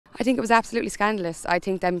I think it was absolutely scandalous. I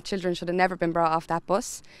think them children should have never been brought off that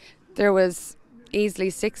bus. There was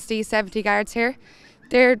easily 60, 70 guards here.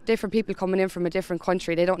 They're different people coming in from a different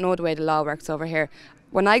country. They don't know the way the law works over here.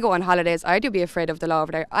 When I go on holidays, I do be afraid of the law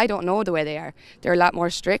over there. I don't know the way they are. They're a lot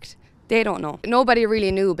more strict. They don't know. Nobody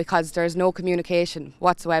really knew because there's no communication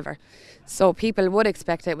whatsoever. So people would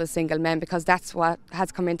expect it was single men because that's what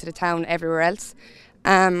has come into the town everywhere else.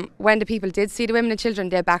 When the people did see the women and children,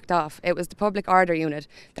 they backed off. It was the public order unit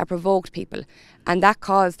that provoked people, and that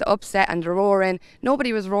caused the upset and the roaring.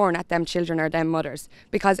 Nobody was roaring at them children or them mothers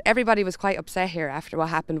because everybody was quite upset here after what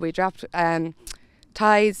happened. We dropped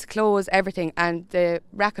ties, clothes, everything, and the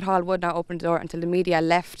racket hall would not open the door until the media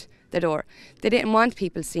left the door. They didn't want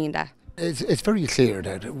people seeing that. It's very clear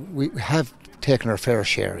that we have taken our fair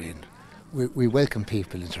share in. We welcome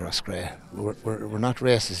people into Roscrea. We're not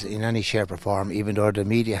racist in any shape or form, even though the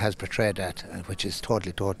media has portrayed that, which is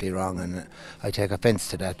totally wrong, and I take offence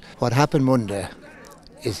to that. What happened Monday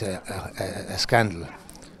is a scandal.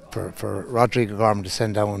 For Roderic O'Gorman to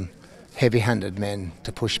send down heavy-handed men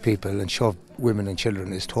to push people and shove women and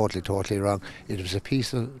children is totally wrong. It was a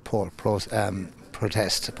peaceful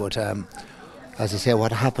protest, but as I say,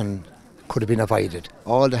 what happened could have been avoided.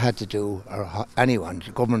 All they had to do, or anyone,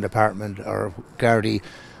 the government department or Gardaí,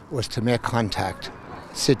 was to make contact,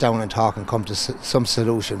 sit down and talk and come to some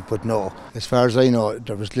solution, but no. As far as I know,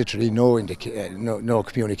 there was literally no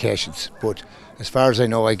communications. But as far as I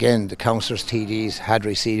know, again, the councillors, TDs had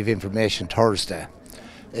received information Thursday.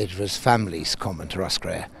 It was families coming to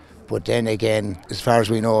Roscrea. But then again, as far as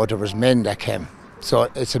we know, there was men that came. So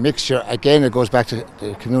it's a mixture. Again, it goes back to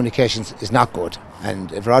the communications is not good.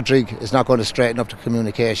 And if Roderic is not going to straighten up the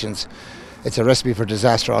communications, it's a recipe for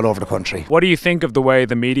disaster all over the country. What do you think of the way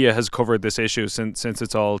the media has covered this issue since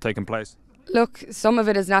it's all taken place? Look, some of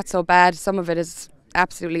it is not so bad. Some of it is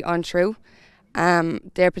absolutely untrue.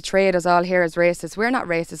 They're portrayed us all here as racist. We're not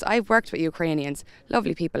racist. I've worked with Ukrainians,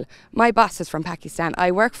 lovely people. My boss is from Pakistan.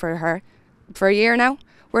 I work for her for a year now.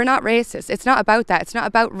 We're not racist. It's not about that. It's not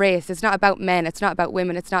about race. It's not about men. It's not about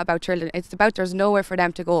women. It's not about children. It's about there's nowhere for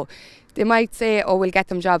them to go. They might say, oh, we'll get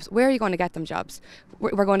them jobs. Where are you going to get them jobs?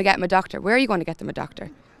 We're going to get them a doctor. Where are you going to get them a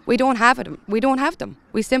doctor? We don't have it. We don't have them.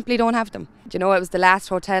 We simply don't have them. Do you know, it was the last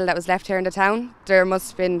hotel that was left here in the town. There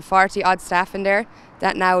must have been 40 odd staff in there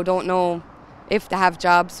that now don't know if they have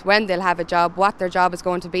jobs, when they'll have a job, what their job is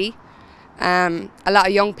going to be. A lot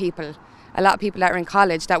of young people, a lot of people that are in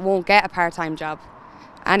college that won't get a part-time job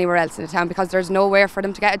anywhere else in the town because there's nowhere for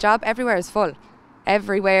them to get a job. Everywhere is full.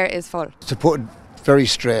 Everywhere is full. To put it very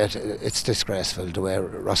straight, it's disgraceful the way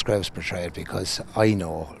Roscrea was portrayed, because I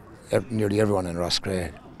know nearly everyone in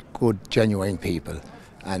Roscrea, good, genuine people,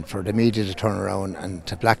 and for the media to turn around and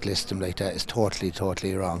to blacklist them like that is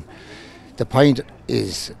totally wrong. The point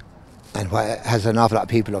is, and what has an awful lot of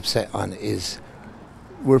people upset on, is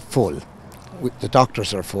we're full. The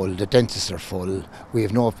doctors are full, the dentists are full,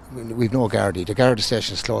 we've no Gardaí. The Garda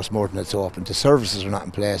station is closed more than it's open. The services are not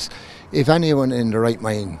in place. If anyone in the right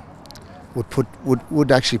mind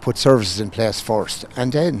would actually put services in place first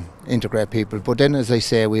and then integrate people. But then, as I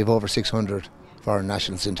say, we have over 600 foreign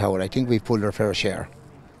nationals in town. I think we've pulled our fair share.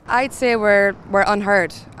 I'd say we're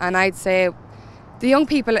unheard, and I'd say the young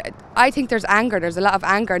people, I think there's anger. There's a lot of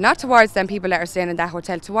anger, not towards them people that are staying in that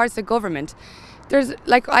hotel, towards the government. There's,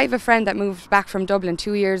 like, I have a friend that moved back from Dublin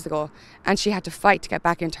 2 years ago, and she had to fight to get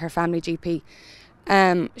back into her family GP.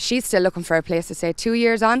 She's still looking for a place to stay. 2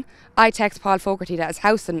 years on, I text Paul Fogarty that is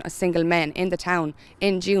housing a single men in the town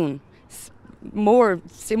in June. More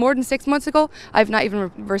than 6 months ago, I've not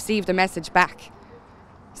even received a message back.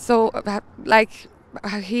 So, like,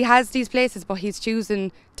 he has these places, but he's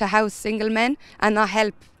choosing to house single men and not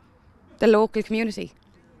help the local community.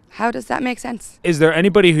 How does that make sense? Is there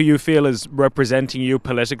anybody who you feel is representing you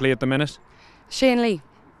politically at the minute? Shane Lee.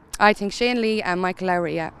 I think Shane Lee and Michael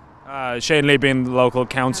Lowry, yeah. Shane Lee being the local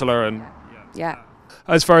councillor. And yeah.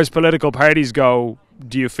 As far as political parties go,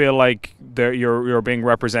 do you feel like you're being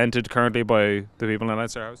represented currently by the people in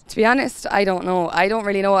Leinster House? To be honest, I don't know. I don't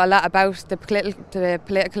really know a lot about the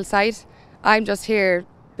political side. I'm just here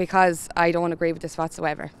because I don't agree with this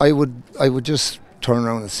whatsoever. I would just turn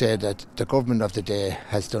around and say that the government of the day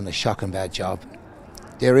has done a shocking bad job.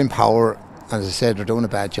 They're in power, and as I said, they're doing a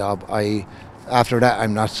bad job. After that,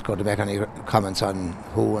 I'm not going to make any comments on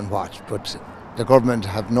who and what, but the government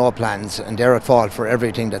have no plans, and they're at fault for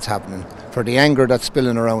everything that's happening. For the anger that's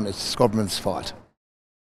spilling around, it's government's fault.